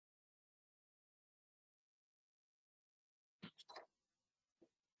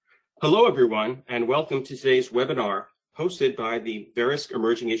Hello, everyone, and welcome to today's webinar hosted by the Verisk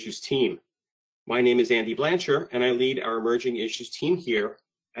Emerging Issues team. My name is Andy Blanchard, and I lead our Emerging Issues team here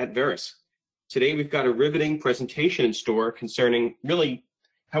at Verisk. Today, we've got a riveting presentation in store concerning really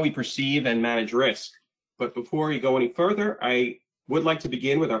how we perceive and manage risk. But before we go any further, I would like to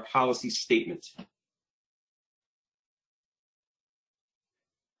begin with our policy statement.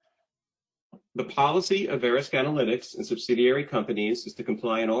 The policy of Verisk Analytics and subsidiary companies is to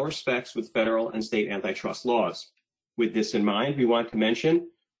comply in all respects with federal and state antitrust laws. With this in mind, we want to mention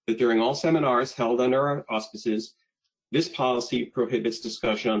that during all seminars held under our auspices, this policy prohibits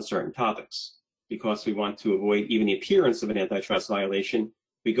discussion on certain topics. Because we want to avoid even the appearance of an antitrust violation,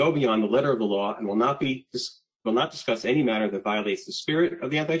 we go beyond the letter of the law and will not discuss any matter that violates the spirit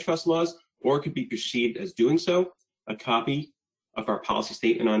of the antitrust laws or could be perceived as doing so. A copy of our policy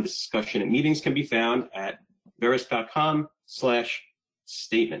statement on discussion at meetings can be found at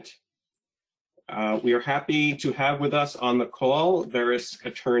verisk.com/statement. We are happy to have with us on the call Verisk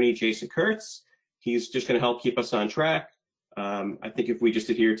attorney Jason Kurtz. He's just going to help keep us on track. I think if we just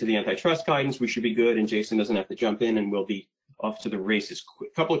adhere to the antitrust guidance, we should be good, and Jason doesn't have to jump in, and we'll be off to the races. A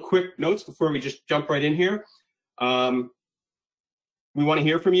couple of quick notes before we just jump right in here. We want to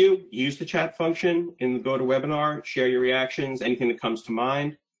hear from you. Use the chat function in the GoToWebinar. Share your reactions, anything that comes to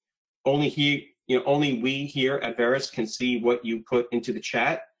mind. Only we here at Verisk can see what you put into the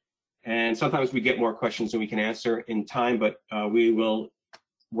chat. And sometimes we get more questions than we can answer in time, but we will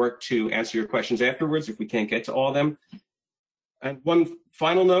work to answer your questions afterwards if we can't get to all of them. And one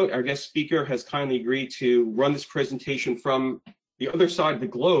final note, our guest speaker has kindly agreed to run this presentation from the other side of the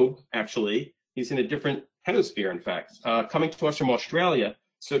globe, actually. He's in a different hemisphere, in fact, coming to us from Australia.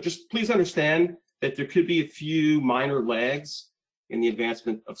 So just please understand that there could be a few minor lags in the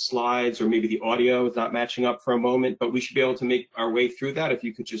advancement of slides, or maybe the audio is not matching up for a moment, but we should be able to make our way through that if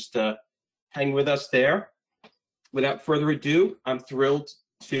you could just hang with us there. Without further ado, I'm thrilled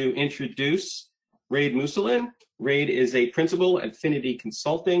to introduce Rade Musulin. Rade is a principal at Finity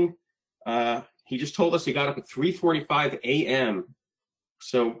Consulting. He just told us he got up at 3:45 a.m.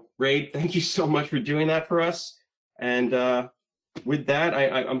 So, Rade, thank you so much for doing that for us. And with that,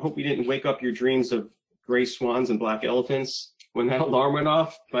 I hope we didn't wake up your dreams of gray swans and black elephants when that alarm went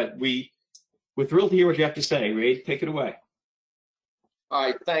off. But we're thrilled to hear what you have to say. Rade, take it away. All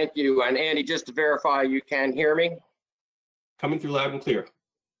right, thank you. And Andy, just to verify, you can hear me? Coming through loud and clear.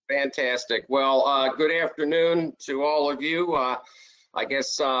 Fantastic. Well, good afternoon to all of you. I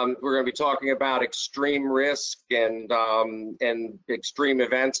guess we're going to be talking about extreme risk and extreme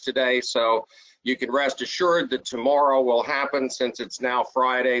events today. So you can rest assured that tomorrow will happen, since it's now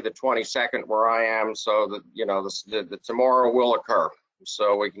Friday, the 22nd, where I am. So that the tomorrow will occur.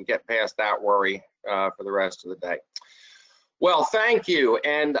 So we can get past that worry for the rest of the day. Well, thank you.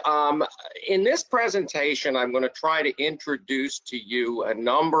 And in this presentation, I'm going to try to introduce to you a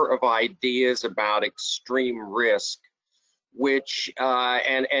number of ideas about extreme risk, which,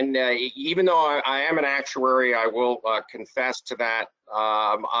 even though I am an actuary, I will confess to that.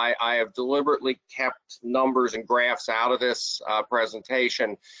 I have deliberately kept numbers and graphs out of this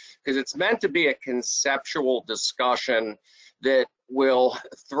presentation because it's meant to be a conceptual discussion that will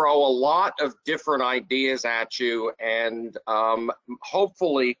throw a lot of different ideas at you, and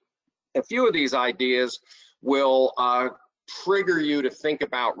hopefully a few of these ideas will trigger you to think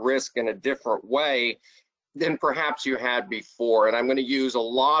about risk in a different way than perhaps you had before. And I'm going to use a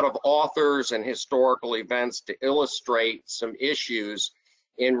lot of authors and historical events to illustrate some issues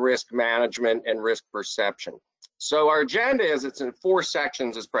in risk management and risk perception. So our agenda is, it's in 4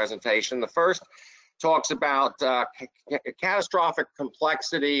 sections, this presentation. The first talks about catastrophic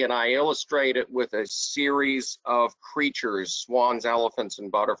complexity, and I illustrate it with a series of creatures, swans, elephants, and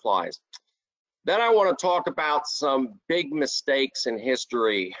butterflies. Then I want to talk about some big mistakes in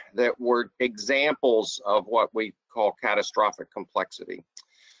history that were examples of what we call catastrophic complexity.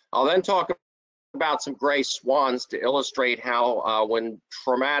 I'll then talk about some gray swans to illustrate how when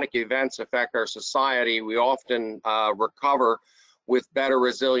traumatic events affect our society, we often recover with better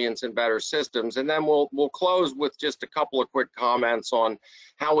resilience and better systems. And then we'll close with just a couple of quick comments on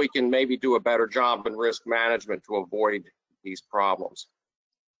how we can maybe do a better job in risk management to avoid these problems.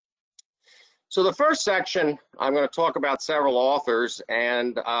 So the first section, I'm going to talk about several authors,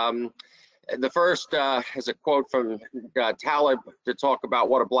 and the first is a quote from Taleb to talk about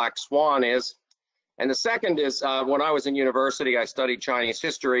what a black swan is. And the second is, when I was in university, I studied Chinese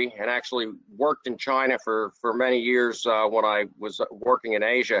history and actually worked in China for many years when I was working in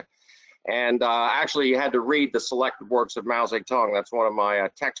Asia. And actually, you had to read the selected works of Mao Zedong. That's one of my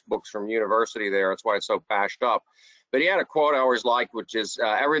textbooks from university there. That's why it's so bashed up. But he had a quote I always liked, which is,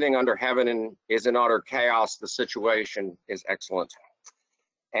 everything under heaven is in utter chaos. The situation is excellent.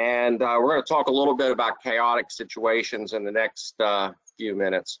 And we're going to talk a little bit about chaotic situations in the next few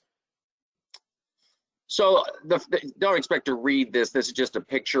minutes. So don't expect to read this. This is just a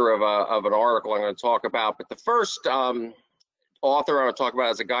picture of an article I'm going to talk about. But the first author I want to talk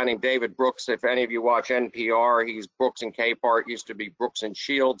about is a guy named David Brooks. If any of you watch NPR, he's Brooks and Capehart, used to be Brooks and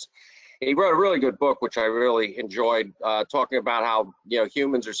Shields. He wrote a really good book, which I really enjoyed, talking about how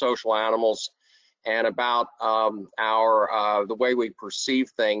humans are social animals and about the way we perceive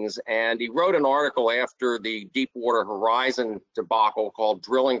things. And he wrote an article after the Deepwater Horizon debacle called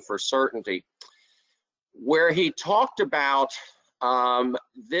Drilling for Certainty, where he talked about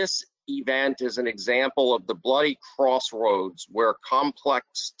this event as an example of the bloody crossroads where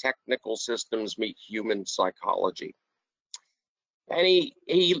complex technical systems meet human psychology. And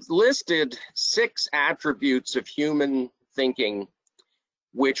he listed 6 attributes of human thinking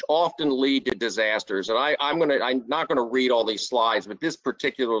which often lead to disasters. And I'm not gonna read all these slides, but this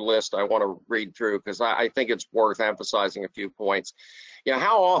particular list I want to read through because I think it's worth emphasizing a few points.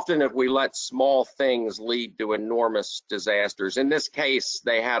 How often have we let small things lead to enormous disasters? In this case,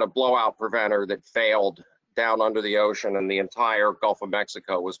 they had a blowout preventer that failed down under the ocean and the entire Gulf of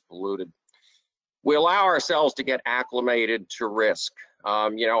Mexico was polluted. We allow ourselves to get acclimated to risk.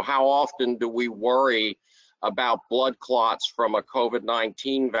 How often do we worry about blood clots from a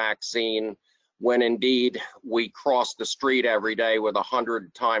COVID-19 vaccine when indeed we cross the street every day with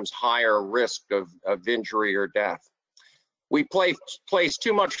 100 times higher risk of injury or death? We place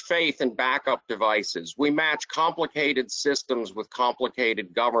too much faith in backup devices. We match complicated systems with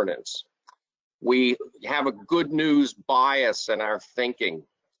complicated governance. We have a good news bias in our thinking,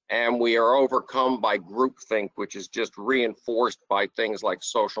 and we are overcome by groupthink, which is just reinforced by things like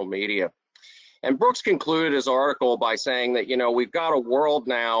social media. And Brooks concluded his article by saying that, we've got a world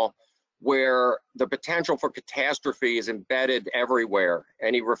now where the potential for catastrophe is embedded everywhere.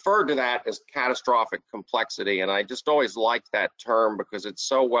 And he referred to that as catastrophic complexity. And I just always like that term because it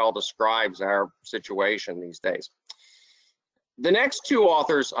so well describes our situation these days. The next 2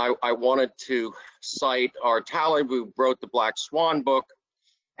 authors I wanted to cite are Taleb, who wrote the Black Swan book,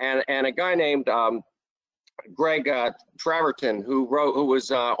 and a guy named Greg Traverton, who was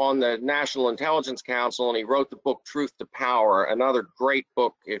on the National Intelligence Council, and he wrote the book Truth to Power, another great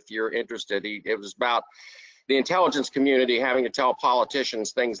book if you're interested. It was about the intelligence community having to tell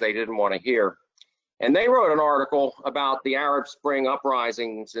politicians things they didn't want to hear. And they wrote an article about the Arab Spring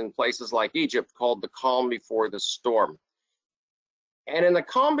uprisings in places like Egypt called The Calm Before the Storm. And in The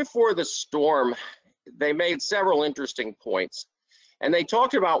Calm Before the Storm, they made several interesting points. And they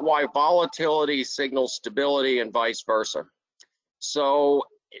talked about why volatility signals stability and vice versa. So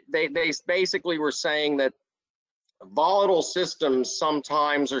they basically were saying that volatile systems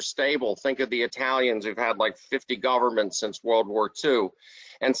sometimes are stable. Think of the Italians who've had like 50 governments since World War II.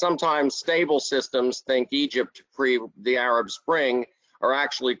 And sometimes stable systems, think Egypt pre the Arab Spring, are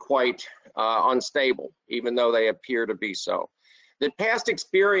actually quite unstable, even though they appear to be so. That past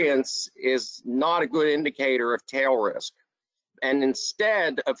experience is not a good indicator of tail risk. And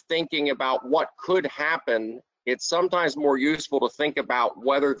instead of thinking about what could happen, it's sometimes more useful to think about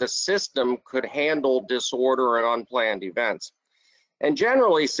whether the system could handle disorder and unplanned events. And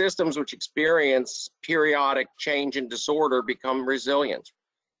generally, systems which experience periodic change and disorder become resilient,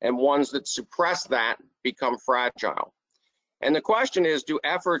 and ones that suppress that become fragile. And the question is, do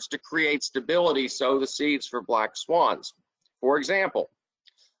efforts to create stability sow the seeds for black swans? For example,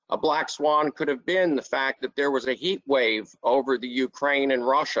 a black swan could have been the fact that there was a heat wave over the Ukraine and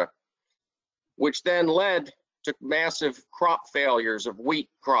Russia, which then led to massive crop failures of wheat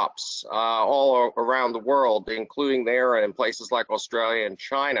crops all around the world, including there and in places like Australia and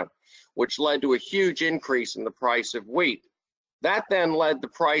China, which led to a huge increase in the price of wheat. That then led the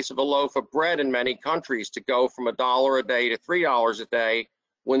price of a loaf of bread in many countries to go from $1 a day to $3 a day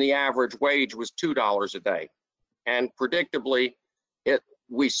when the average wage was $2 a day. And predictably,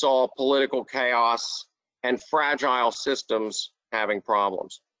 we saw political chaos and fragile systems having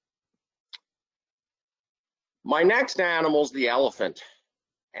problems. My next animal is the elephant.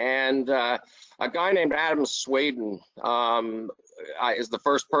 And a guy named Adam Sweden is the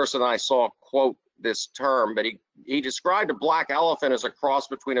first person I saw quote this term, but he described a black elephant as a cross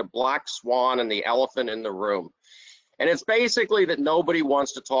between a black swan and the elephant in the room. And it's basically that nobody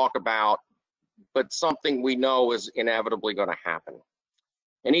wants to talk about, but something we know is inevitably going to happen.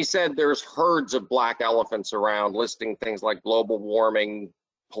 And he said there's herds of black elephants around, listing things like global warming,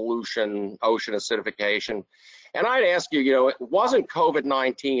 pollution, ocean acidification. And I'd ask you, wasn't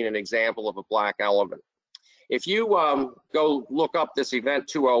COVID-19 an example of a black elephant? If you go look up this event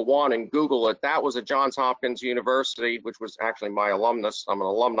 201 and Google it, that was at Johns Hopkins University, which was actually my alumnus. I'm an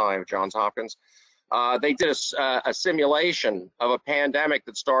alumni of Johns Hopkins. They did a simulation of a pandemic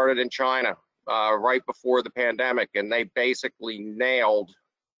that started in China right before the pandemic, and they basically nailed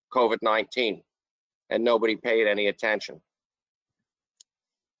COVID-19, and nobody paid any attention.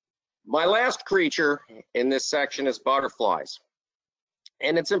 My last creature in this section is butterflies.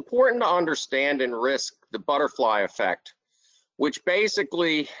 And it's important to understand in risk the butterfly effect, which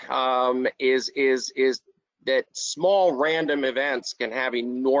basically is that small random events can have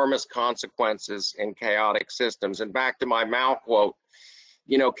enormous consequences in chaotic systems. And back to my Mao quote,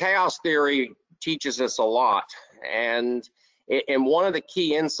 you know, chaos theory teaches us a lot. And one of the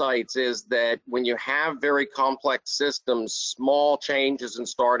key insights is that when you have very complex systems, small changes in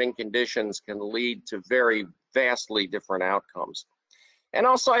starting conditions can lead to very vastly different outcomes. And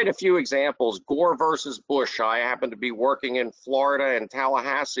I'll cite a few examples. Gore versus Bush. I happened to be working in Florida and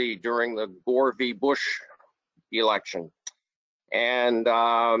Tallahassee during the Gore v. Bush election. And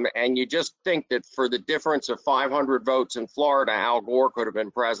you just think that for the difference of 500 votes in Florida, Al Gore could have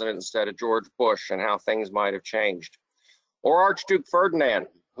been president instead of George Bush, and how things might have changed. Or Archduke Ferdinand,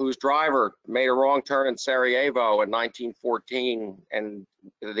 whose driver made a wrong turn in Sarajevo in 1914, and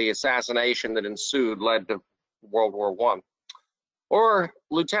the assassination that ensued led to World War I. Or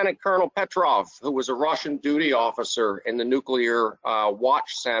Lieutenant Colonel Petrov, who was a Russian duty officer in the nuclear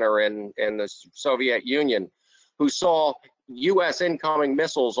watch center in the Soviet Union, who saw US incoming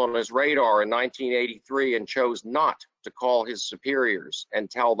missiles on his radar in 1983 and chose not to call his superiors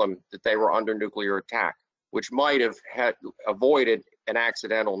and tell them that they were under nuclear attack, which might have avoided an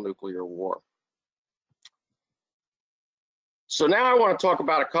accidental nuclear war. So now I want to talk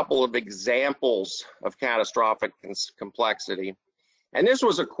about a couple of examples of catastrophic complexity. And this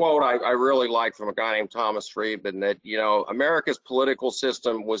was a quote I really liked from a guy named Thomas Friedman, that, you know, America's political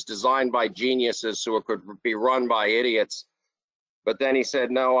system was designed by geniuses so it could be run by idiots. But then he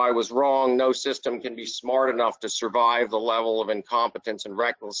said, no, I was wrong. No system can be smart enough to survive the level of incompetence and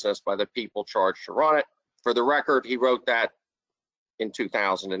recklessness by the people charged to run it. For the record, he wrote that in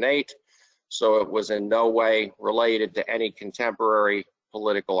 2008, so it was in no way related to any contemporary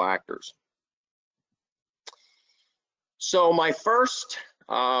political actors. So my first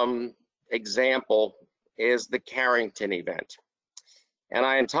example is the Carrington event. And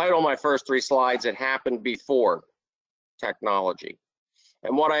I entitle my first 3 slides, "It Happened Before Technology."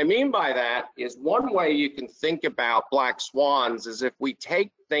 And what I mean by that is, one way you can think about black swans is if we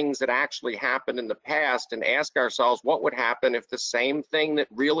take things that actually happened in the past and ask ourselves what would happen if the same thing that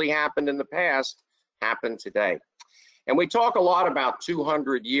really happened in the past happened today. And we talk a lot about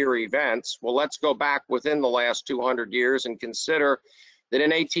 200-year events. Well, let's go back within the last 200 years and consider that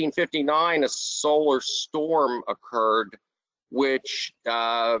in 1859, a solar storm occurred, which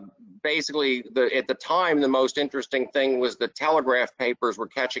basically, at the time, the most interesting thing was the telegraph papers were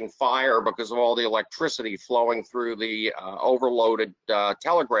catching fire because of all the electricity flowing through the overloaded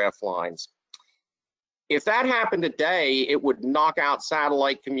telegraph lines. If that happened today, it would knock out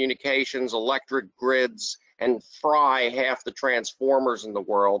satellite communications, electric grids, and fry half the transformers in the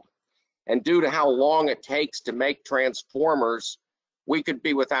world. And due to how long it takes to make transformers, we could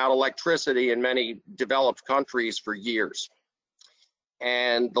be without electricity in many developed countries for years.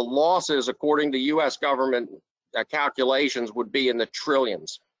 And the losses, according to US government calculations, would be in the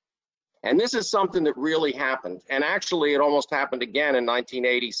trillions. And this is something that really happened. And actually, it almost happened again in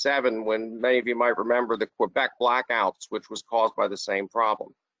 1987, when many of you might remember the Quebec blackouts, which was caused by the same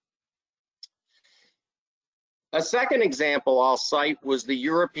problem. A second example I'll cite was the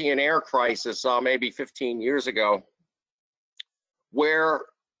European air crisis maybe 15 years ago, where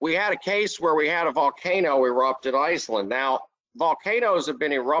we had a case where we had a volcano erupt in Iceland. Now, volcanoes have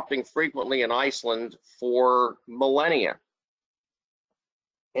been erupting frequently in Iceland for millennia.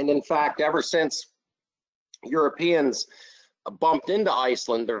 And in fact, ever since Europeans bumped into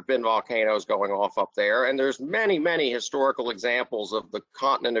Iceland, there have been volcanoes going off up there. And there's many, many historical examples of the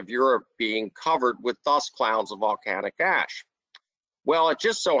continent of Europe being covered with dust clouds of volcanic ash. Well, it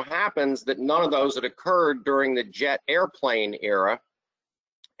just so happens that none of those had occurred during the jet airplane era.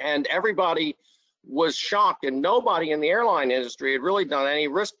 And everybody was shocked, and nobody in the airline industry had really done any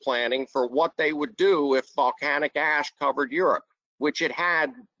risk planning for what they would do if volcanic ash covered Europe, which it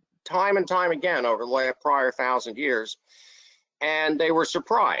had time and time again over the prior 1,000 years. And they were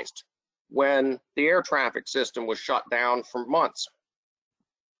surprised when the air traffic system was shut down for months.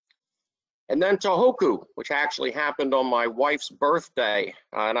 And then Tohoku, which actually happened on my wife's birthday,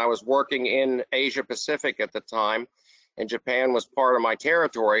 and I was working in Asia Pacific at the time, and Japan was part of my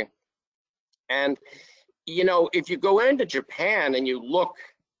territory. And you know, if you go into Japan and you look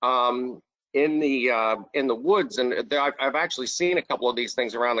in the woods, and I've actually seen a couple of these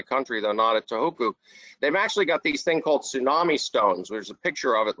things around the country, though not at Tohoku. They've actually got these thing called tsunami stones. There's a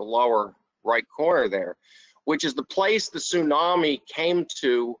picture of it in the lower right corner there, which is the place the tsunami came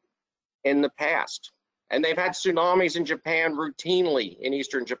to in the past. And they've had tsunamis in Japan routinely, in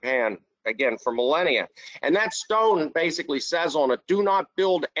eastern Japan, again, for millennia. And that stone basically says on it, do not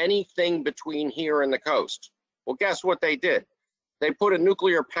build anything between here and the coast. Well, guess what they did? They put a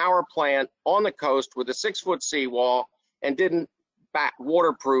nuclear power plant on the coast with a 6-foot seawall and didn't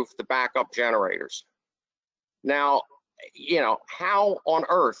waterproof the backup generators. Now, you know, how on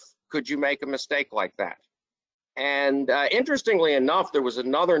earth could you make a mistake like that? And interestingly enough, there was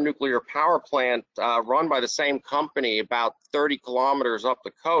another nuclear power plant run by the same company about 30 kilometers up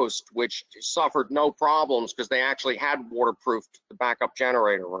the coast, which suffered no problems because they actually had waterproofed the backup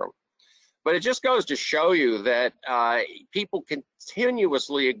generator room. But it just goes to show you that people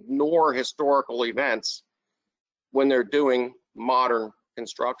continuously ignore historical events when they're doing modern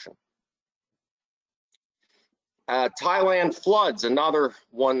construction. Thailand floods, another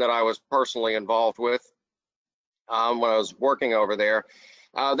one that I was personally involved with when I was working over there.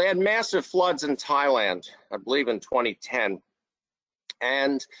 They had massive floods in Thailand, I believe in 2010.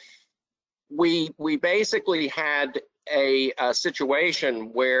 And we basically had a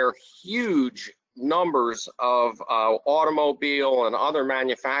situation where huge numbers of automobile and other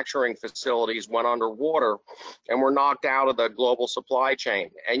manufacturing facilities went underwater and were knocked out of the global supply chain.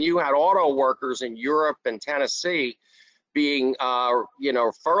 And you had auto workers in Europe and Tennessee being you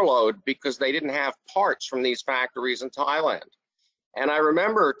know, furloughed because they didn't have parts from these factories in Thailand. And I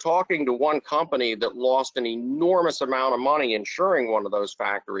remember talking to one company that lost an enormous amount of money insuring one of those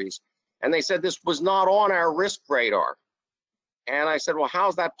factories. And they said this was not on our risk radar. And I said, well,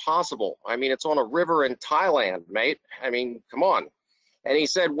 how's that possible? I mean, it's on a river in Thailand, mate. I mean, come on. And he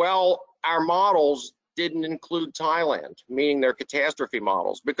said, well, our models didn't include Thailand, meaning their catastrophe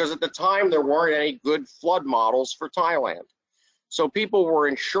models, because at the time there weren't any good flood models for Thailand. So people were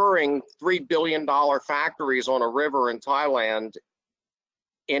insuring $3 billion factories on a river in Thailand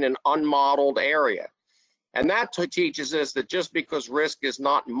in an unmodeled area. And that teaches us that just because risk is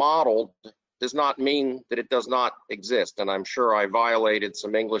not modeled does not mean that it does not exist. And I'm sure I violated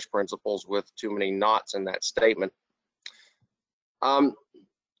some English principles with too many knots in that statement.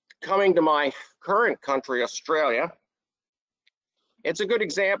 Coming to my current country, Australia, it's a good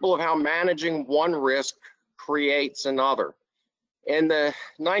example of how managing one risk creates another. In the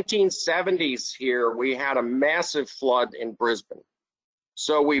 1970s here, we had a massive flood in Brisbane.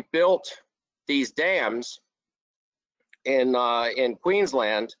 So we built these dams in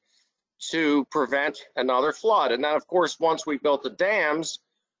Queensland to prevent another flood. And then, of course, once we built the dams,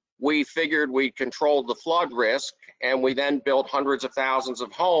 we figured we controlled the flood risk, and we then built hundreds of thousands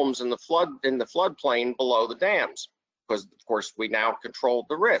of homes in the floodplain below the dams, because, of course, we now controlled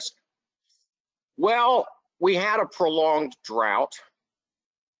the risk. Well, we had a prolonged drought.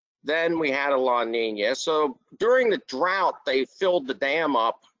 Then we had a La Nina. So during the drought, they filled the dam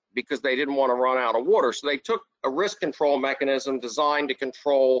up because they didn't want to run out of water. So they took a risk control mechanism designed to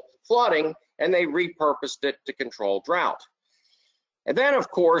control flooding, and they repurposed it to control drought. And then, of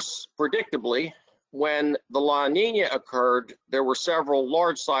course, predictably, when the La Nina occurred, there were several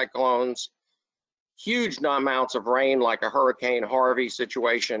large cyclones, huge amounts of rain, like a Hurricane Harvey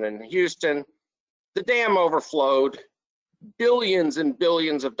situation in Houston. The dam overflowed. Billions and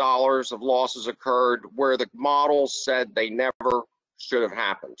billions of dollars of losses occurred where the models said they never should have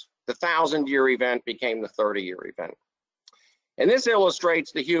happened. The 1,000-year event became the 30-year event. And this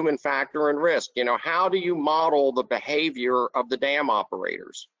illustrates the human factor and risk. You know, how do you model the behavior of the dam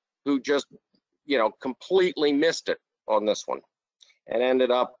operators who just, you know, completely missed it on this one and ended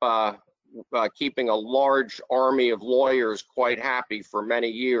up keeping a large army of lawyers quite happy for many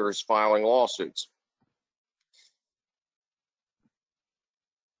years filing lawsuits?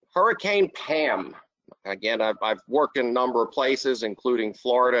 Hurricane Pam. Again, I've worked in a number of places, including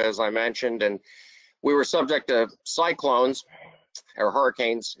Florida, as I mentioned, and we were subject to cyclones, or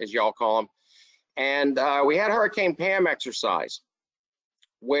hurricanes, as y'all call them. And we had Hurricane Pam exercise,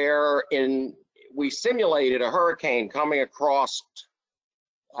 where we simulated a hurricane coming across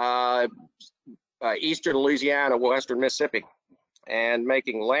eastern Louisiana, western Mississippi, and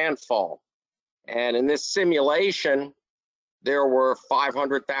making landfall. And in this simulation, there were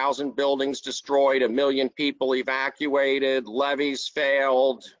 500,000 buildings destroyed, 1 million people evacuated, levees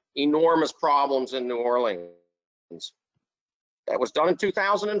failed, enormous problems in New Orleans. That was done in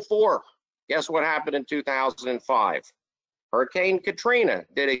 2004. Guess what happened in 2005? Hurricane Katrina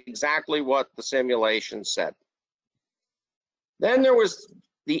did exactly what the simulation said. Then there was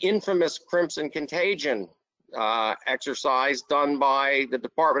the infamous Crimson Contagion exercise done by the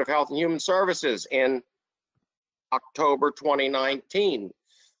Department of Health and Human Services in October 2019,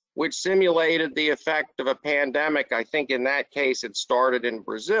 which simulated the effect of a pandemic. I think in that case it started in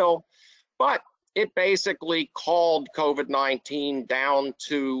Brazil, but it basically called COVID-19 down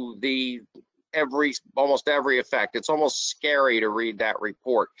to almost every effect. It's almost scary to read that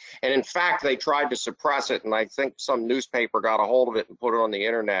report. And in fact, they tried to suppress it, and I think some newspaper got a hold of it and put it on the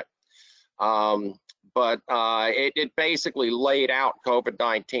internet. It basically laid out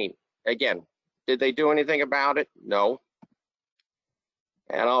COVID-19. Again, did they do anything about it? No.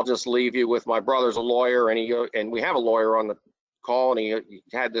 And I'll just leave you with my brother's a lawyer, and we have a lawyer on the call, and he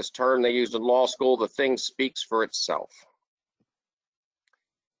had this term they used in law school: the thing speaks for itself.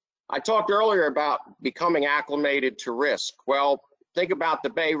 I talked earlier about becoming acclimated to risk. Well, think about the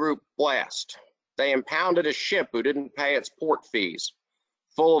Beirut blast. They impounded a ship who didn't pay its port fees,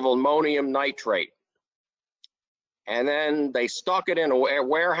 full of ammonium nitrate. And then they stuck it in a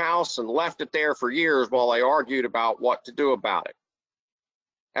warehouse and left it there for years while they argued about what to do about it.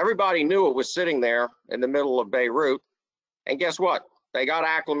 Everybody knew it was sitting there in the middle of Beirut. And guess what? They got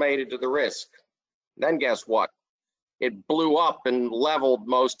acclimated to the risk. Then guess what? It blew up and leveled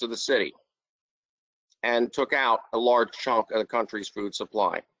most of the city and took out a large chunk of the country's food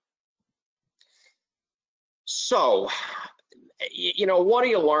supply. So, what do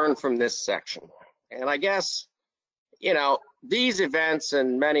you learn from this section? And I guess, these events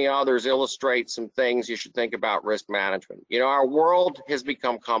and many others illustrate some things you should think about risk management. Our world has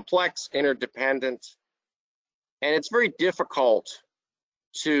become complex, interdependent, and it's very difficult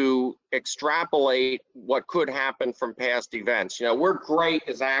to extrapolate what could happen from past events. We're great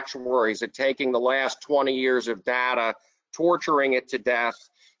as actuaries at taking the last 20 years of data, torturing it to death,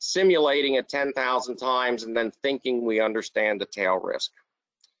 simulating it 10,000 times, and then thinking we understand the tail risk.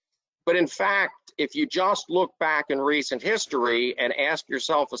 But in fact, if you just look back in recent history and ask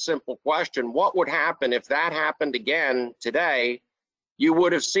yourself a simple question, what would happen if that happened again today? You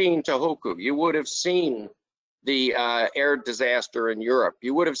would have seen Tohoku. You would have seen the air disaster in Europe.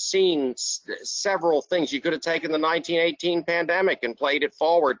 You would have seen several things. You could have taken the 1918 pandemic and played it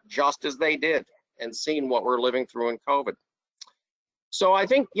forward just as they did and seen what we're living through in COVID. So I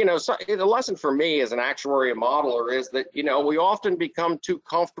think, the lesson for me as an actuary and modeler is that, we often become too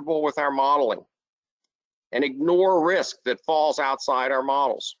comfortable with our modeling and ignore risk that falls outside our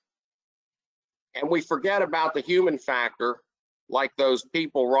models. And we forget about the human factor, like those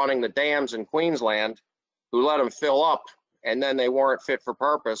people running the dams in Queensland who let them fill up and then they weren't fit for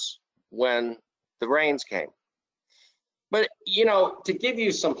purpose when the rains came. But, to give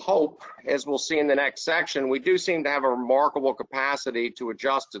you some hope, as we'll see in the next section, we do seem to have a remarkable capacity to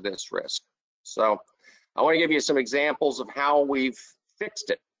adjust to this risk. So I want to give you some examples of how we've fixed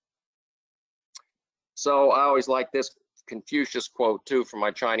it. So I always like this Confucius quote too from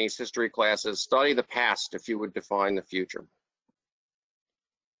my Chinese history classes: study the past if you would define the future.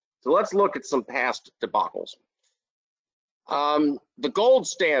 So let's look at some past debacles. The gold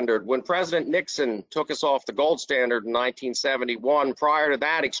standard, when President Nixon took us off the gold standard in 1971, prior to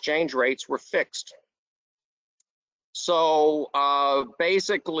that, exchange rates were fixed. So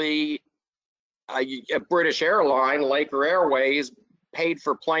basically, a British airline, Laker Airways, paid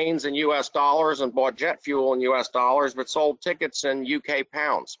for planes in US dollars and bought jet fuel in US dollars, but sold tickets in UK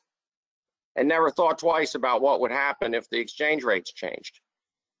pounds and never thought twice about what would happen if the exchange rates changed.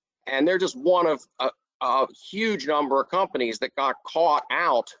 And they're just one of a huge number of companies that got caught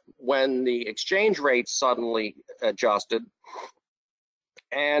out when the exchange rates suddenly adjusted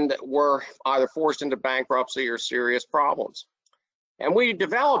and were either forced into bankruptcy or serious problems. And we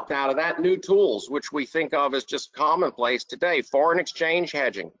developed out of that new tools, which we think of as just commonplace today: foreign exchange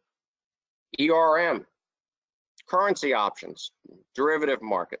hedging, ERM, currency options, derivative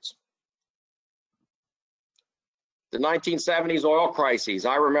markets. The 1970s oil crises.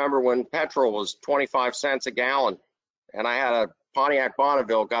 I remember when petrol was 25 cents a gallon, and I had a Pontiac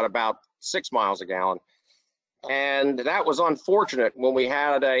Bonneville, got about 6 miles a gallon. And that was unfortunate when we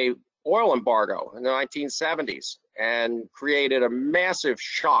had a oil embargo in the 1970s and created a massive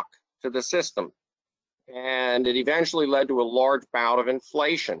shock to the system. And it eventually led to a large bout of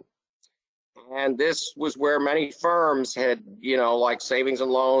inflation. And this was where many firms had, like savings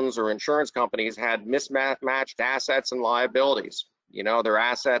and loans or insurance companies, had mismatched assets and liabilities. Their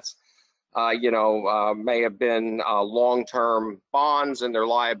assets, may have been long-term bonds, and their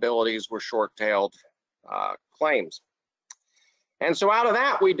liabilities were short-tailed claims. And so out of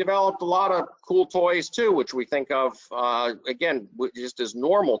that, we developed a lot of cool toys too, which we think of, again, just as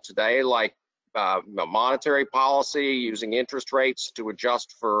normal today, like monetary policy, using interest rates to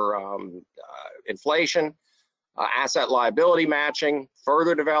adjust for inflation, asset liability matching,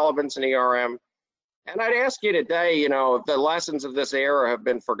 further developments in ERM. And I'd ask you today, you know, if the lessons of this era have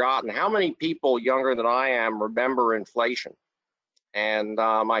been forgotten, how many people younger than I am remember inflation? And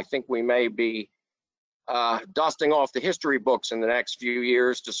I think we may be dusting off the history books in the next few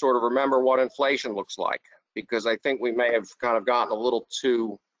years to sort of remember what inflation looks like, because I think we may have kind of gotten a little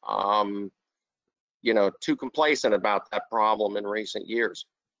too, you know, too complacent about that problem in recent years.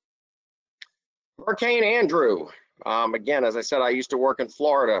 Hurricane Andrew. Again, as I said, I used to work in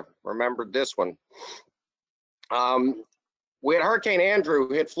Florida. Remembered this one. We had Hurricane Andrew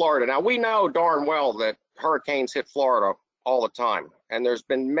hit Florida. Now, we know darn well that hurricanes hit Florida all the time, and there's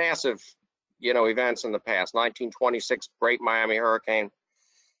been massive, you know, events in the past. 1926 Great Miami Hurricane.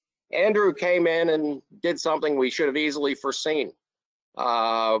 Andrew came in and did something we should have easily foreseen.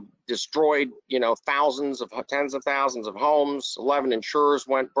 Destroyed, you know, tens of thousands of homes. 11 insurers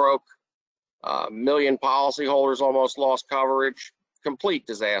went broke. A million policyholders almost lost coverage. Complete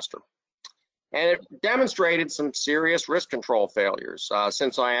disaster. And it demonstrated some serious risk control failures.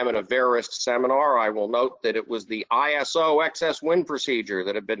 Since I am in a Verisk seminar, I will note that it was the ISO excess wind procedure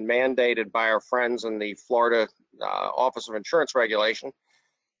that had been mandated by our friends in the Florida Office of Insurance Regulation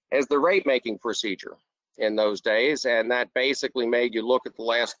as the rate-making procedure in those days. And that basically made you look at the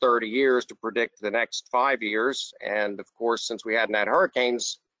last 30 years to predict the next 5 years. And of course, since we hadn't had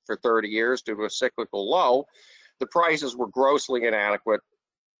hurricanes for 30 years due to a cyclical low, the prices were grossly inadequate,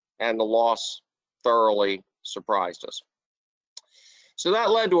 and the loss thoroughly surprised us. So that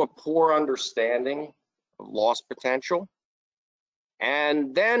led to a poor understanding of loss potential.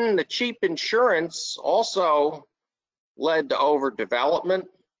 And then the cheap insurance also led to overdevelopment,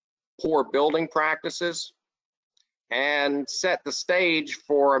 poor building practices, and set the stage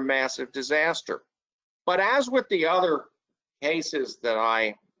for a massive disaster. But as with the other cases that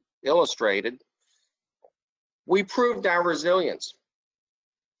I illustrated, we proved our resilience.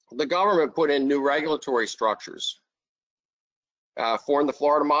 The government put in new regulatory structures, formed the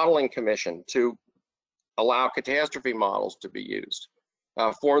Florida Modeling Commission to allow catastrophe models to be used,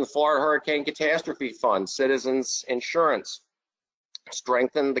 formed the Florida Hurricane Catastrophe Fund, Citizens Insurance,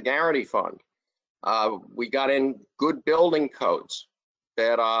 strengthened the Guarantee Fund. We got in good building codes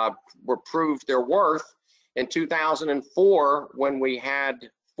that were proved their worth in 2004 when we had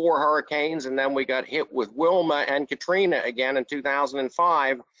 4 hurricanes, and then we got hit with Wilma and Katrina again in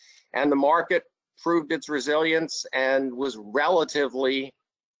 2005, and the market proved its resilience and was relatively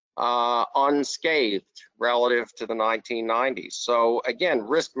unscathed relative to the 1990s. So again,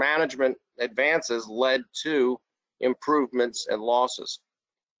 risk management advances led to improvements and losses.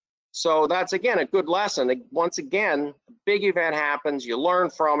 So that's, again, a good lesson. Once again, a big event happens, you learn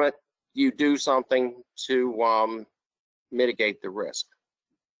from it, you do something to mitigate the risk.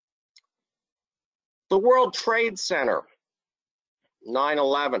 The World Trade Center,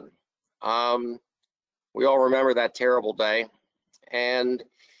 9/11. We all remember that terrible day. And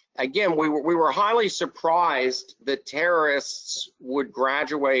again, we were highly surprised that terrorists would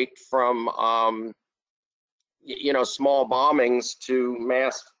graduate from, you know, small bombings to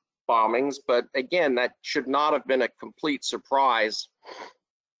mass bombings. But again, that should not have been a complete surprise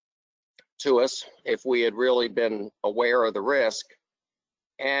to us if we had really been aware of the risk.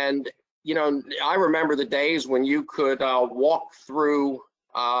 And you know, I remember the days when you could walk through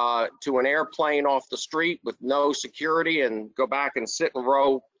to an airplane off the street with no security and go back and sit in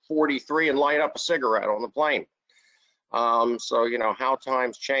row 43 and light up a cigarette on the plane. So, you know, how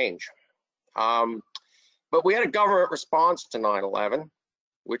times change. But we had a government response to 9/11,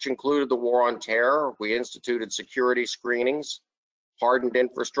 which included the war on terror. We instituted security screenings, hardened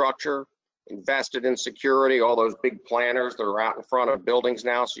infrastructure, invested in security, all those big planners that are out in front of buildings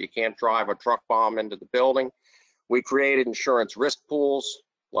now so you can't drive a truck bomb into the building. We created insurance risk pools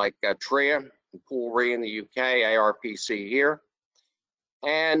like TRIA, Pool Re in the UK, ARPC here.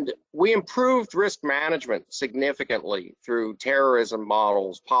 And we improved risk management significantly through terrorism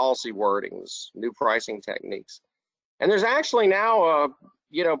models, policy wordings, new pricing techniques. And there's actually now a,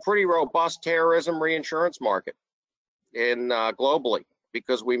 you know, pretty robust terrorism reinsurance market in globally,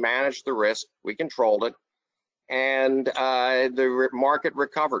 because we managed the risk, we controlled it, and the market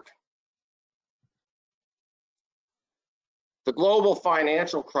recovered. The global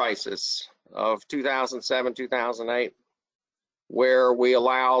financial crisis of 2007, 2008, where we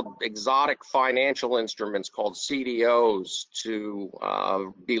allowed exotic financial instruments called CDOs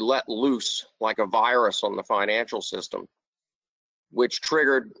to be let loose like a virus on the financial system. which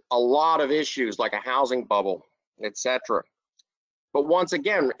triggered a lot of issues like a housing bubble, etc. But once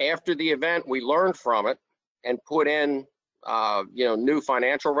again, after the event, we learned from it and put in, new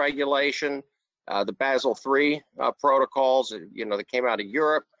financial regulation, the Basel III protocols, that came out of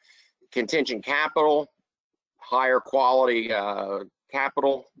Europe, contingent capital, higher quality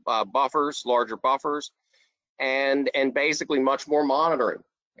capital buffers, larger buffers, and basically much more monitoring.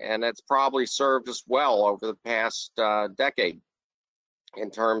 And that's probably served us well over the past decade in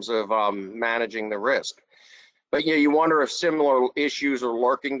terms of managing the risk. But you wonder if similar issues are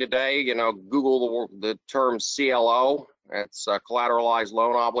lurking today. Google the term CLO. That's collateralized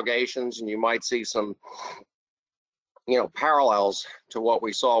loan obligations, and you might see some, parallels to what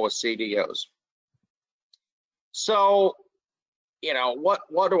we saw with CDOs. So,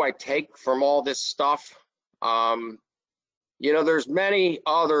 what do I take from all this stuff? There's many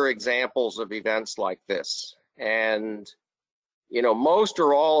other examples of events like this, and most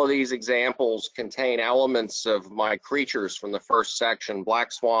or all of these examples contain elements of my creatures from the first section: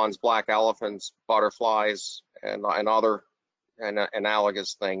 black swans, black elephants, butterflies, and other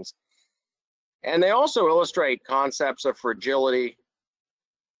analogous things. And they also illustrate concepts of fragility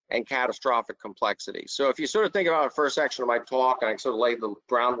and catastrophic complexity. So if you sort of think about the first section of my talk, I sort of laid the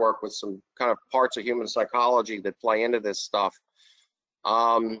groundwork with some kind of parts of human psychology that play into this stuff.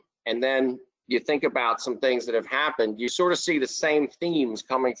 And then you think about some things that have happened, you sort of see the same themes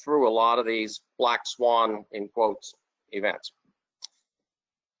coming through a lot of these black swan, in quotes, events.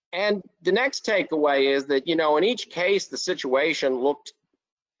 And the next takeaway is that, in each case, the situation looked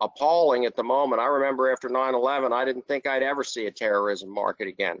appalling at the moment. I remember after 9/11, I didn't think I'd ever see a terrorism market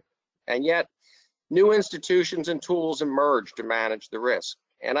again. And yet, new institutions and tools emerged to manage the risk.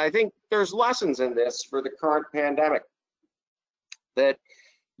 And I think there's lessons in this for the current pandemic. That,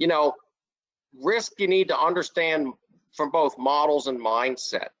 risk you need to understand from both models and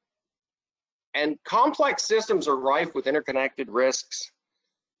mindset. And complex systems are rife with interconnected risks.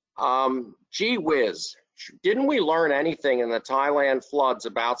 Gee whiz, didn't we learn anything in the Thailand floods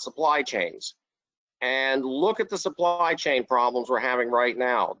about supply chains? And look at the supply chain problems we're having right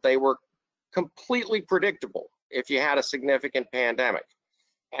now. They were completely predictable if you had a significant pandemic.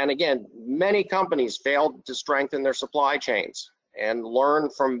 And again, many companies failed to strengthen their supply chains and learn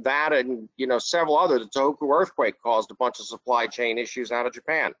from that, and several others. The Tohoku earthquake caused a bunch of supply chain issues out of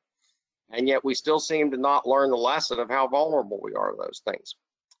Japan. And yet we still seem to not learn the lesson of how vulnerable we are to those things.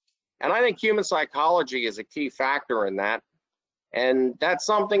 And I think human psychology is a key factor in that. And that's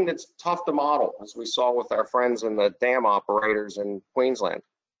something that's tough to model, as we saw with our friends in the dam operators in Queensland.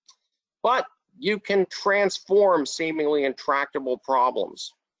 But you can transform seemingly intractable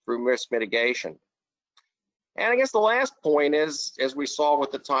problems through risk mitigation. And I guess the last point is, as we saw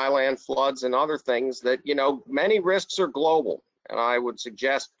with the Thailand floods and other things, that, many risks are global. And I would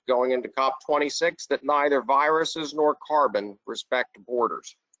suggest going into COP26 that neither viruses nor carbon respect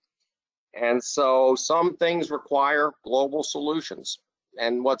borders. And so some things require global solutions.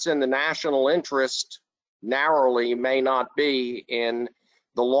 And what's in the national interest narrowly may not be in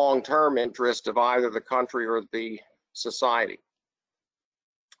the long-term interest of either the country or the society.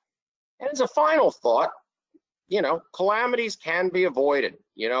 And as a final thought, calamities can be avoided.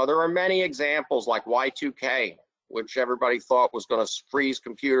 There are many examples like Y2K, which everybody thought was going to freeze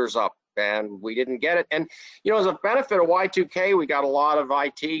computers up, and we didn't get it. And, as a benefit of Y2K, we got a lot of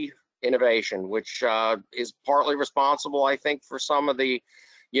IT innovation, which is partly responsible, I think, for some of the,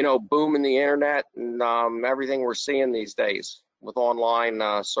 boom in the internet and everything we're seeing these days with online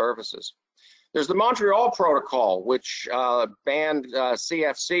services. There's the Montreal Protocol, which banned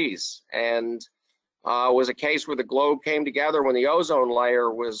CFCs, and was a case where the globe came together when the ozone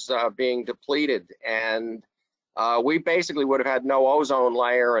layer was being depleted, and we basically would have had no ozone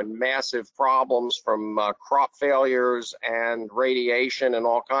layer and massive problems from crop failures and radiation and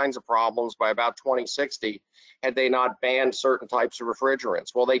all kinds of problems by about 2060 had they not banned certain types of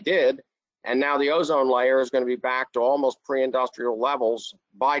refrigerants. Well, they did, and now the ozone layer is going to be back to almost pre-industrial levels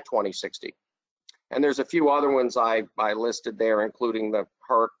by 2060. And there's a few other ones I listed there, including the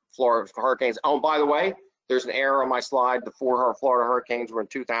Florida hurricanes. Oh, by the way, there's an error on my slide. The 4 Florida hurricanes were in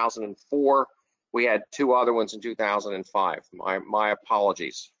 2004. We had 2 other ones in 2005. My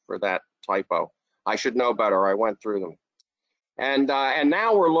apologies for that typo. I should know better. I went through them. And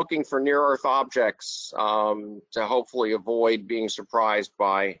now we're looking for near-Earth objects to hopefully avoid being surprised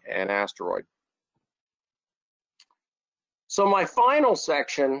by an asteroid. So my final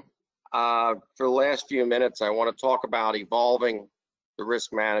section for the last few minutes, I want to talk about evolving the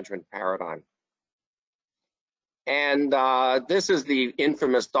risk management paradigm. And this is the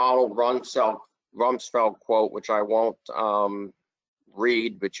infamous Donald Rumsfeld quote, which I won't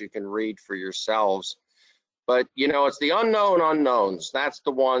read, but you can read for yourselves. But, you know, it's the unknown unknowns. That's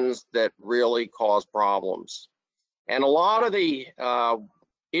the ones that really cause problems. And a lot of the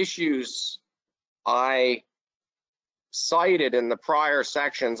issues I cited in the prior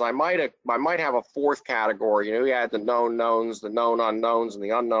sections, I might have a fourth category. You know, we had the known knowns, the known unknowns, and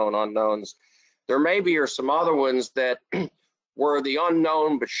the unknown unknowns. There maybe are some other ones that were the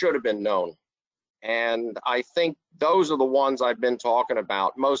unknown but should have been known. And I think those are the ones I've been talking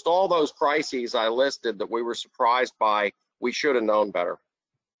about. Most all those crises I listed that we were surprised by, we should have known better.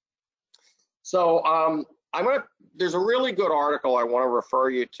 So there's a really good article I want to refer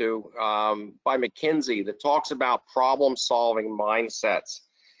you to by McKinsey that talks about problem-solving mindsets.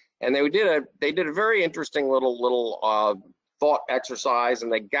 And they did a very interesting little thought exercise,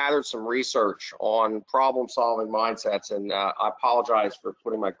 and they gathered some research on problem-solving mindsets. And I apologize for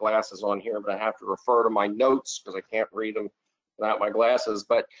putting my glasses on here, but I have to refer to my notes because I can't read them without my glasses.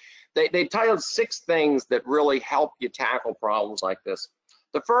 But they titled 6 things that really help you tackle problems like this.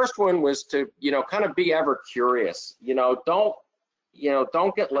 The first one was to, you know, kind of be ever curious. You know,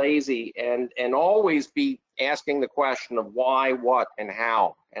 don't get lazy, and always be asking the question of why, what, and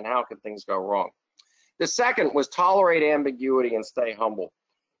how can things go wrong. The second was tolerate ambiguity and stay humble.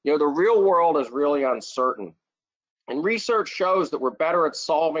 You know, the real world is really uncertain. And research shows that we're better at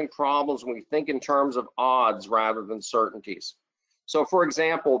solving problems when we think in terms of odds rather than certainties. So, for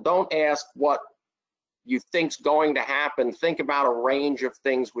example, don't ask what you think's going to happen. Think about a range of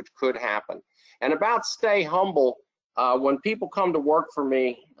things which could happen. And about stay humble, when people come to work for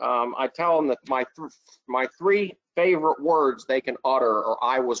me, I tell them that my 3 favorite words they can utter are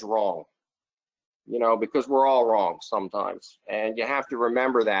 "I was wrong." You know, because we're all wrong sometimes, and you have to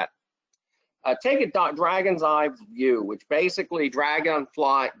remember that. Take a dragon's eye view, which basically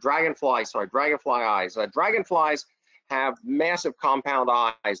dragonfly eyes. Dragonflies have massive compound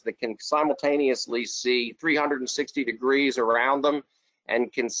eyes that can simultaneously see 360 degrees around them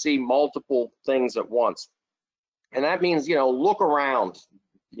and can see multiple things at once. And that means, you know, look around,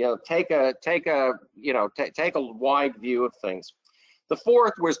 you know, take a wide view of things. The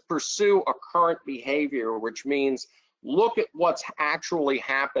fourth was pursue a current behavior, which means look at what's actually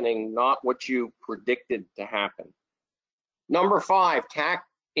happening, not what you predicted to happen. Number 5, tap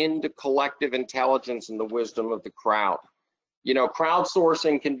into collective intelligence and the wisdom of the crowd. You know,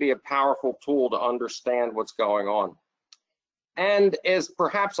 crowdsourcing can be a powerful tool to understand what's going on. And as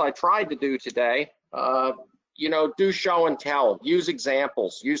perhaps I tried to do today, you know, do show and tell, use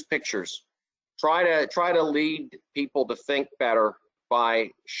examples, use pictures. Try to lead people to think better by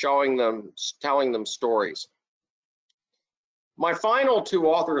showing them, telling them stories. My final 2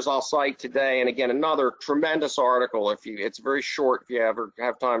 authors I'll cite today, and again, another tremendous article, it's very short if you ever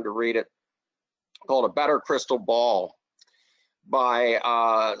have time to read it, called A Better Crystal Ball by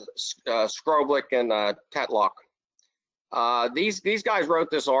Skroblik and Tetlock. These guys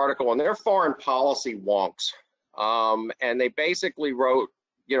wrote this article, and they're foreign policy wonks. And they basically wrote,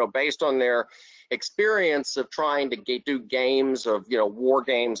 you know, based on their experience of trying to do games of, you know, war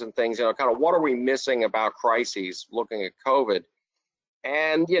games and things, you know, kind of what are we missing about crises, looking at COVID.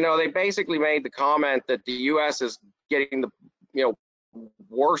 And, you know, they basically made the comment that the U.S. is getting the, you know,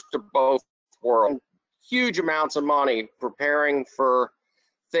 worst of both worlds. Huge amounts of money preparing for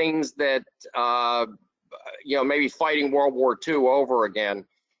things that, you know, maybe fighting World War II over again.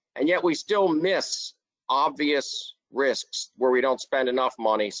 And yet we still miss obvious risks where we don't spend enough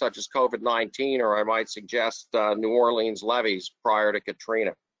money, such as COVID-19, or I might suggest New Orleans levees prior to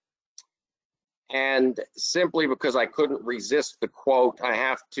Katrina. And simply because I couldn't resist the quote, I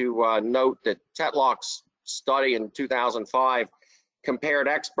have to note that Tetlock's study in 2005 compared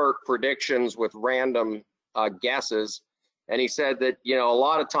expert predictions with random guesses. And he said that, you know, a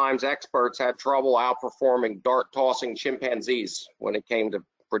lot of times experts had trouble outperforming dart-tossing chimpanzees when it came to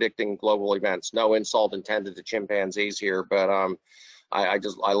predicting global events. No insult intended to chimpanzees here, but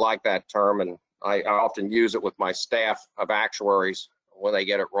I like that term, and I often use it with my staff of actuaries when they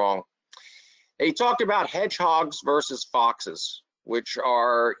get it wrong. He talked about hedgehogs versus foxes, which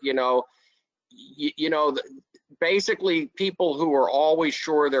are, basically people who are always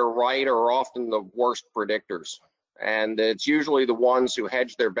sure they're right are often the worst predictors. And it's usually the ones who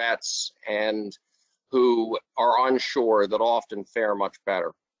hedge their bets and who are unsure that often fare much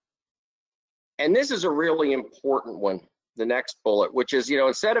better. And this is a really important one, the next bullet, which is,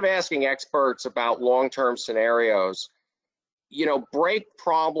 instead of asking experts about long-term scenarios, break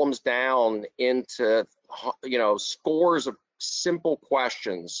problems down into, scores of simple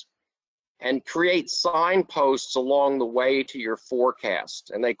questions and create signposts along the way to your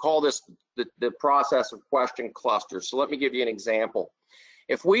forecast. And they call this the process of question clusters. So let me give you an example.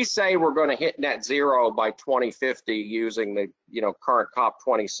 If we say we're going to hit net zero by 2050 using the current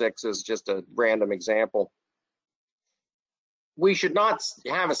COP26 as just a random example, we should not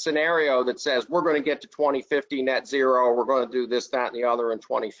have a scenario that says we're going to get to 2050 net zero, we're going to do this, that, and the other in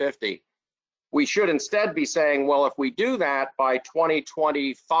 2050. We should instead be saying, well, if we do that by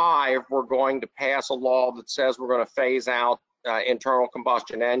 2025, we're going to pass a law that says we're going to phase out internal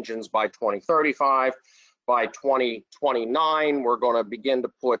combustion engines by 2035. By 2029, we're going to begin to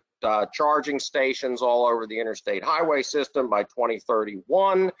put charging stations all over the interstate highway system. By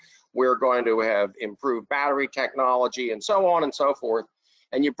 2031, we're going to have improved battery technology, and so on and so forth.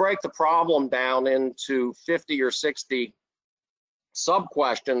 And you break the problem down into 50 or 60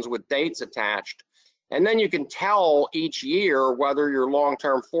 sub-questions with dates attached. And then you can tell each year whether your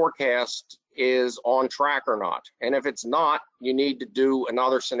long-term forecast is on track or not. And if it's not, you need to do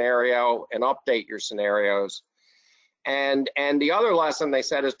another scenario and update your scenarios. And the other lesson they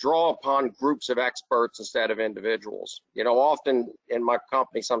said is draw upon groups of experts instead of individuals. Often in my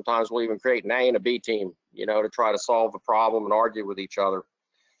company, sometimes we'll even create an A and a B team, to try to solve the problem and argue with each other.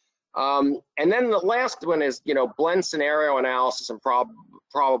 And then the last one is, blend scenario analysis and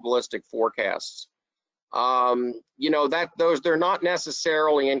probabilistic forecasts. They're not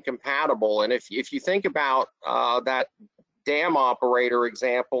necessarily incompatible. And if you think about that dam operator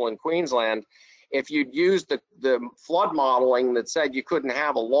example in Queensland, if you'd used the flood modeling that said you couldn't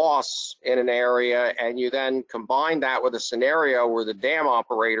have a loss in an area, and you then combine that with a scenario where the dam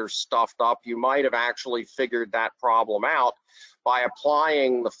operator stuffed up, you might have actually figured that problem out by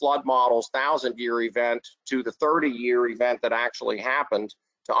applying the flood model's 1,000-year event to the 30-year event that actually happened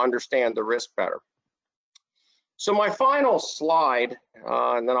to understand the risk better. So my final slide,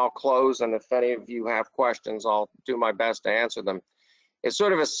 and then I'll close, and if any of you have questions, I'll do my best to answer them, is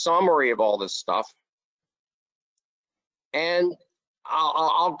sort of a summary of all this stuff. And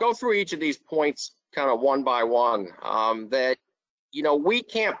I'll go through each of these points kind of one by one. That, we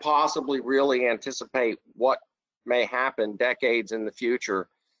can't possibly really anticipate what may happen decades in the future.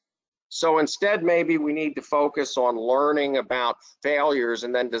 So instead, maybe we need to focus on learning about failures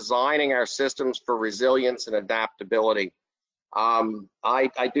and then designing our systems for resilience and adaptability.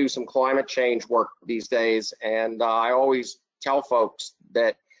 I do some climate change work these days, and I always tell folks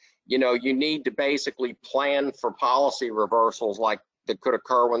that, you need to basically plan for policy reversals that could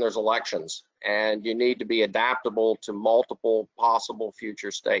occur when there's elections, and you need to be adaptable to multiple possible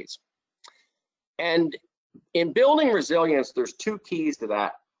future states. And in building resilience, there's two keys to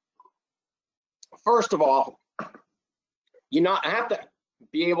that. First of all, you have to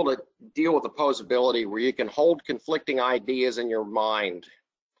be able to deal with opposability, where you can hold conflicting ideas in your mind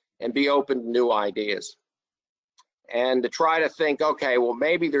and be open to new ideas. And to try to think, okay, well,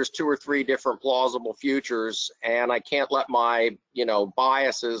 maybe there's 2 or 3 different plausible futures, and I can't let my,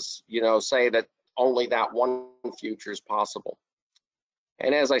 biases, say that only that one future is possible.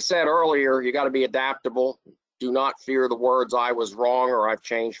 And as I said earlier, you got to be adaptable. Do not fear the words, "I was wrong" or "I've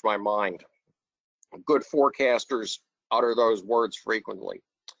changed my mind." Good forecasters utter those words frequently.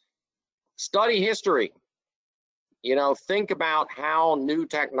 Study history. Think about how new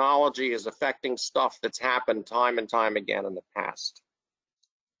technology is affecting stuff that's happened time and time again in the past.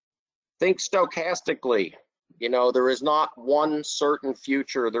 Think stochastically. There is not one certain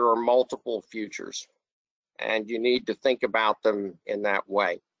future, there are multiple futures, and you need to think about them in that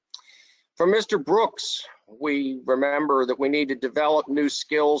way. From Mr. Brooks, we remember that we need to develop new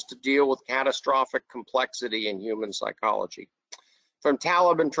skills to deal with catastrophic complexity in human psychology. From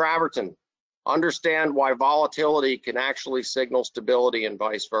Taleb and Traverton, understand why volatility can actually signal stability and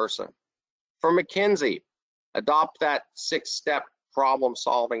vice versa. From McKinsey, adopt that 6-step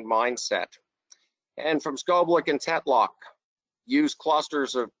problem-solving mindset. And from Skoblik and Tetlock, use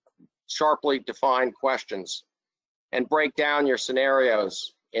clusters of sharply defined questions and break down your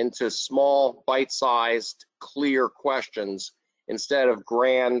scenarios into small, bite-sized, clear questions instead of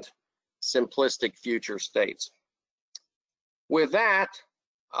grand, simplistic future states. With that,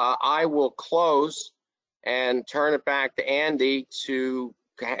 I will close and turn it back to Andy to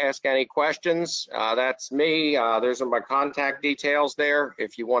ask any questions. That's me. There's my contact details there.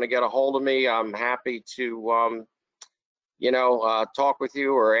 If you want to get a hold of me, I'm happy to talk with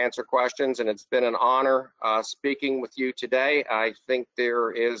you or answer questions, and it's been an honor speaking with you today. I think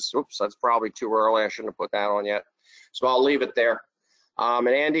there is, oops, that's probably too early. I shouldn't have put that on yet. So I'll leave it there. And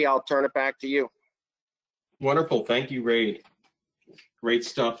Andy, I'll turn it back to you. Wonderful. Thank you, Rade. Great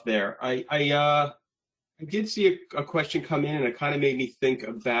stuff there. I did see a question come in, and it kind of made me think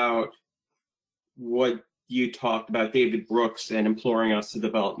about what you talked about David Brooks and imploring us to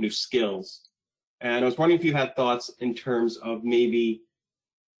develop new skills. And I was wondering if you had thoughts in terms of maybe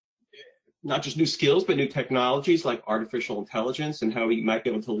not just new skills, but new technologies like artificial intelligence and how we might be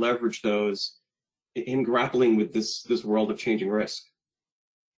able to leverage those in grappling with this world of changing risk.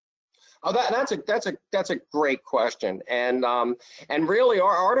 Oh, that's a great question, and really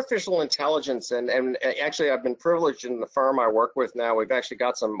our artificial intelligence and actually I've been privileged in the firm I work with now. We've actually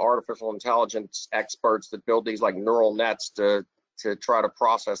got some artificial intelligence experts that build these like neural nets to try to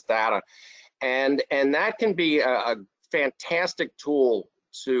process data, and that can be a fantastic tool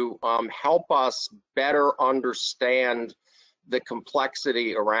to help us better understand the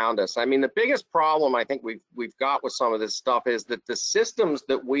complexity around us. I mean, the biggest problem I think we've got with some of this stuff is that the systems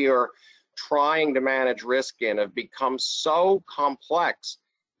that we are trying to manage risk in have become so complex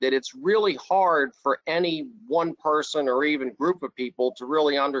that it's really hard for any one person or even group of people to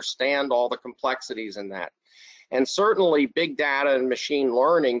really understand all the complexities in that. And certainly big data and machine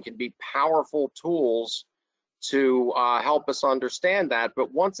learning can be powerful tools to help us understand that.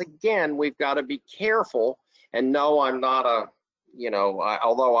 But once again, we've got to be careful. And no, I'm not a,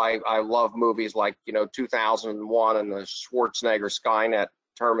 although I love movies like, 2001 and the Schwarzenegger Skynet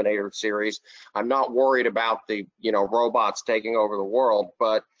Terminator series, I'm not worried about the, robots taking over the world.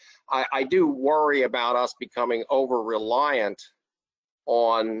 But I do worry about us becoming over-reliant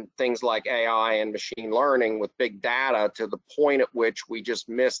on things like AI and machine learning with big data to the point at which we just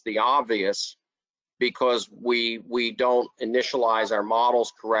miss the obvious, because we don't initialize our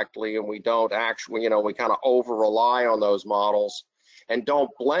models correctly, and we don't actually, we kind of over rely on those models and don't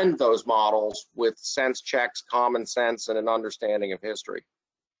blend those models with sense checks, common sense, and an understanding of history.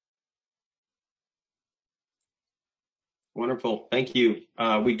 Wonderful, thank you.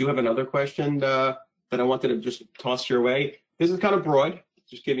 We do have another question that I wanted to just toss your way. This is kind of broad,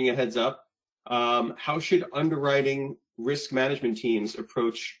 just giving a heads up. How should underwriting risk management teams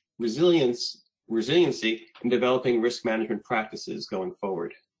approach resiliency in developing risk management practices going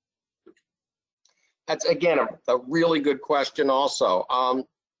forward? That's, again, a really good question also.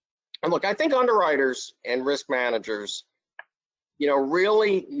 And look, I think underwriters and risk managers,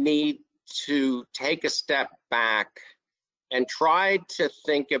 really need to take a step back and try to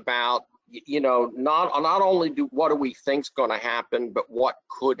think about, not only what do we think's going to happen, but what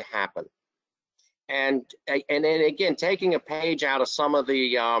could happen. And then again, taking a page out of some of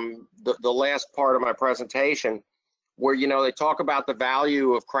the last part of my presentation, where they talk about the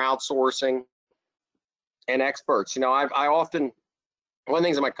value of crowdsourcing and experts. I often, one of the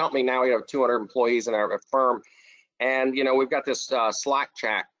things in my company now, we have 200 employees in our firm, and we've got this Slack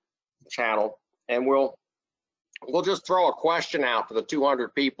chat channel, and we'll just throw a question out to the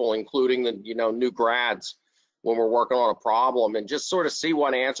 200 people, including the new grads, when we're working on a problem, and just sort of see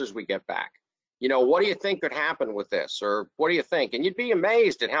what answers we get back. What do you think could happen with this? Or what do you think? And you'd be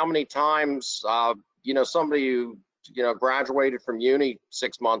amazed at how many times, somebody who, graduated from uni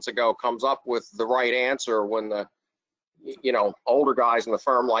 6 months ago comes up with the right answer when the, older guys in the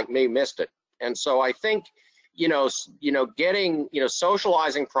firm like me missed it. And so I think, getting,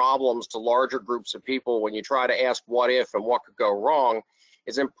 socializing problems to larger groups of people when you try to ask what if and what could go wrong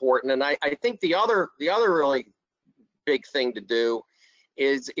is important. And I think the other really big thing to do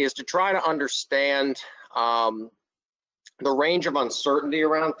is to try to understand the range of uncertainty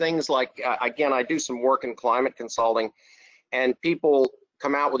around things. Like, again, I do some work in climate consulting, and people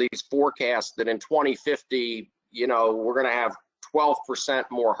come out with these forecasts that in 2050, we're going to have 12%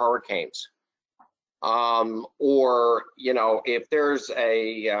 more hurricanes. Or, if there's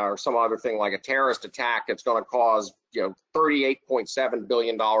or some other thing like a terrorist attack that's going to cause, $38.7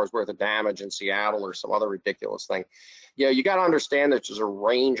 billion worth of damage in Seattle, or some other ridiculous thing. You got to understand that there's a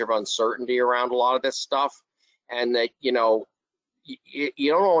range of uncertainty around a lot of this stuff, and that, you don't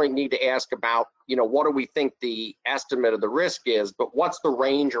only need to ask about, what do we think the estimate of the risk is, but what's the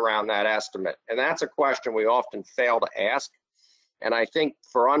range around that estimate? And that's a question we often fail to ask. And I think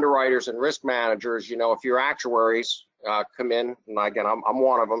for underwriters and risk managers, if your actuaries come in, and again, I'm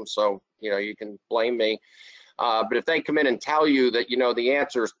one of them, so, you can blame me. But if they come in and tell you that, the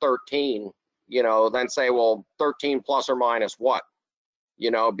answer is 13, then say, well, 13 plus or minus what?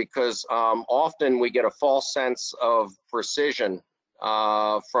 Because often we get a false sense of precision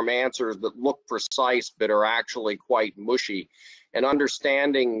from answers that look precise but are actually quite mushy. And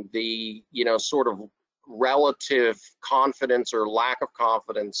understanding the, sort of relative confidence or lack of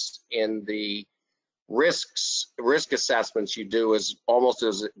confidence in the risk assessments you do is almost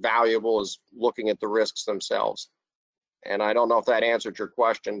as valuable as looking at the risks themselves. And I don't know if that answered your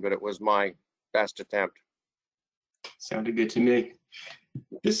question, but it was my best attempt. Sounded good to me.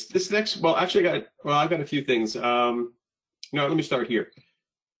 This next, well, actually, I've got a few things. Let me start here.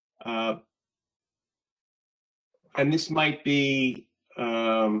 And this might be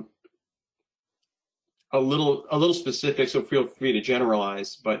a little specific, so feel free to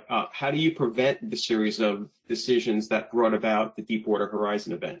generalize. But how do you prevent the series of decisions that brought about the Deepwater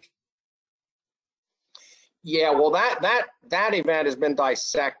Horizon event? Yeah, well, that event has been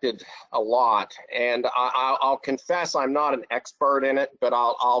dissected a lot, and I'll confess I'm not an expert in it, but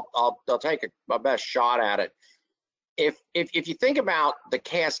I'll take my best shot at it. If you think about the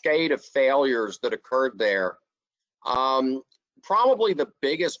cascade of failures that occurred there, probably the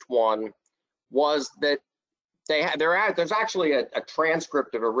biggest one was that there's actually a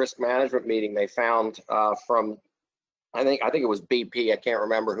transcript of a risk management meeting they found from I think it was BP. I can't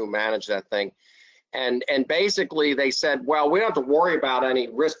remember who managed that thing. And basically they said, well, we don't have to worry about any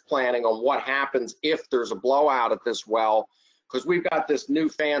risk planning on what happens if there's a blowout at this well, because we've got this new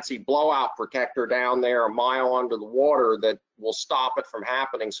fancy blowout protector down there a mile under the water that will stop it from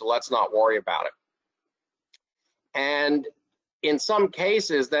happening, so let's not worry about it. And in some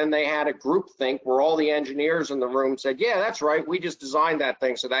cases, then they had a group think where all the engineers in the room said, yeah, that's right, we just designed that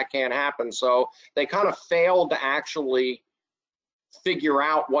thing, so that can't happen. So they kind of failed to actually figure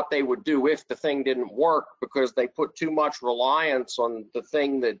out what they would do if the thing didn't work, because they put too much reliance on the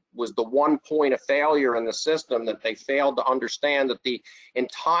thing that was the one point of failure in the system, that they failed to understand that the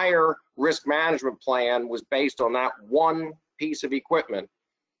entire risk management plan was based on that one piece of equipment,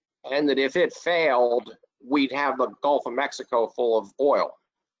 and that if it failed, we'd have the Gulf of Mexico full of oil.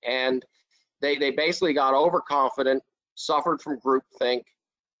 And they basically got overconfident, suffered from groupthink,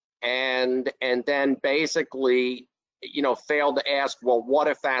 and then basically failed to ask, well, what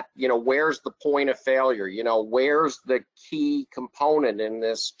if that, where's the point of failure? Where's the key component in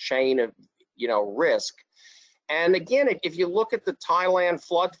this chain of, risk? And again, if you look at the Thailand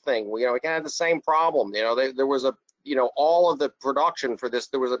flood thing, we had the same problem. There was all of the production for this.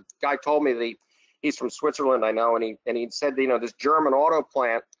 There was a guy told me he's from Switzerland, I know, and he said, this German auto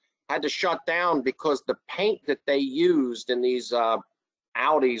plant had to shut down because the paint that they used in these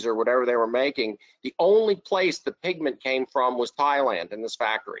Audis or whatever they were making, the only place the pigment came from was Thailand in this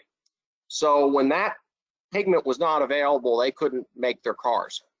factory. So when that pigment was not available, they couldn't make their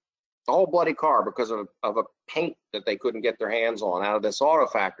cars, the whole bloody car, because of a paint that they couldn't get their hands on out of this auto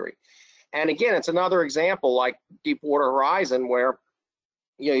factory. And again, it's another example like Deepwater Horizon, where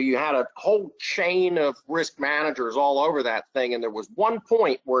you had a whole chain of risk managers all over that thing, and there was one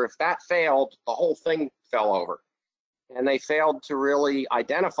point where if that failed, the whole thing fell over. And they failed to really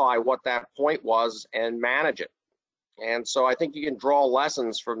identify what that point was and manage it. And so I think you can draw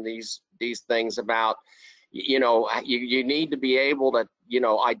lessons from these things about, you need to be able to,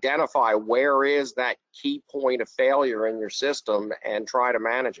 identify where is that key point of failure in your system and try to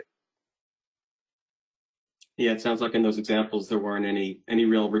manage it. Yeah, it sounds like in those examples there weren't any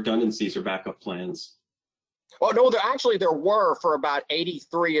real redundancies or backup plans. Well, no, there were for about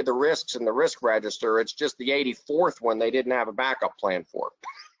 83 of the risks in the risk register. It's just the 84th one they didn't have a backup plan for,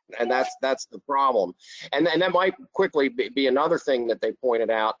 and that's the problem. And that might quickly be another thing that they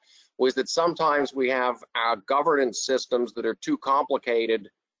pointed out, was that sometimes we have governance systems that are too complicated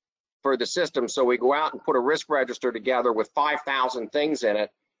for the system. So we go out and put a risk register together with 5,000 things in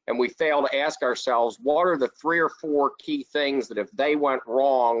it, and we fail to ask ourselves, what are the 3 or 4 key things that if they went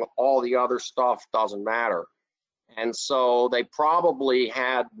wrong, all the other stuff doesn't matter? And so they probably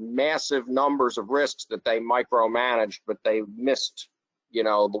had massive numbers of risks that they micromanaged, but they missed,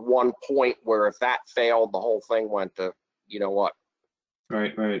 the one point where if that failed, the whole thing went to, what.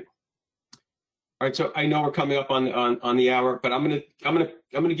 Right. All right. So I know we're coming up on the hour, but I'm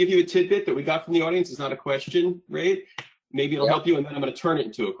gonna give you a tidbit that we got from the audience. It's not a question, Rade. Maybe it'll help you, and then I'm going to turn it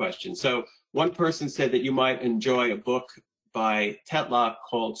into a question. So one person said that you might enjoy a book by Tetlock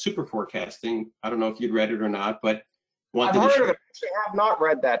called Super Forecasting. I don't know if you'd read it or not, but I've heard of it. I have not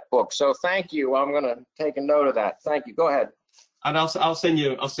read that book, so thank you. I'm going to take a note of that. Thank you. Go ahead. And I'll send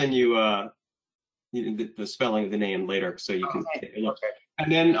you the spelling of the name later, so you can take a look. Okay. And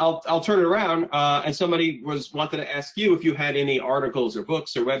then I'll turn it around. And somebody wanted to ask you if you had any articles or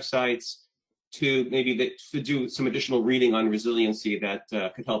books or websites to maybe to do some additional reading on resiliency that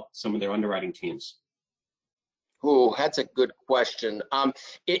could help some of their underwriting teams. Oh, that's a good question.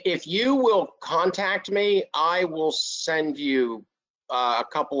 If you will contact me, I will send you a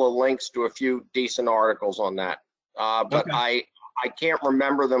couple of links to a few decent articles on that. But okay. I can't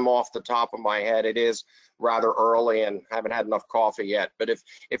remember them off the top of my head. It is rather early and haven't had enough coffee yet. But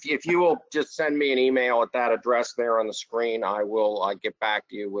if you will just send me an email at that address there on the screen, I will get back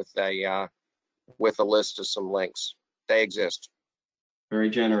to you with a list of some links. They exist. Very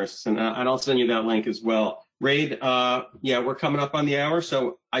generous. And I'll send you that link as well. Rade, yeah, we're coming up on the hour,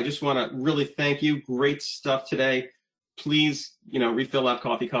 so I just want to really thank you. Great stuff today. Please, refill that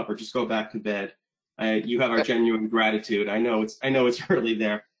coffee cup or just go back to bed. You have our genuine gratitude. I know it's early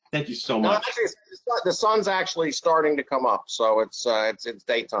there. Thank you so much. No, actually, the sun's actually starting to come up, so it's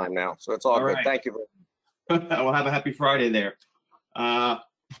daytime now, so it's all good. Right. Thank you. We'll have a happy Friday there.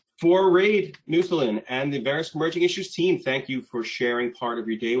 For Rade Musulin and the Verisk Emerging Issues team, thank you for sharing part of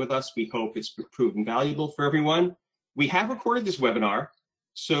your day with us. We hope it's proven valuable for everyone. We have recorded this webinar,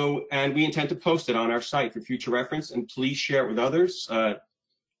 and we intend to post it on our site for future reference, and please share it with others.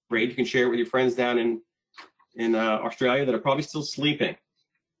 Rade, you can share it with your friends down in Australia that are probably still sleeping.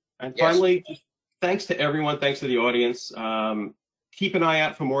 And finally, just thanks to everyone, thanks to the audience. Keep an eye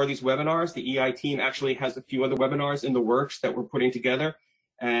out for more of these webinars. The EI team actually has a few other webinars in the works that we're putting together,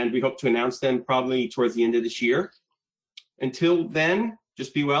 and we hope to announce them probably towards the end of this year. Until then,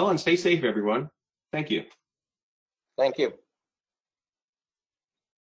 just be well and stay safe, everyone. Thank you. Thank you.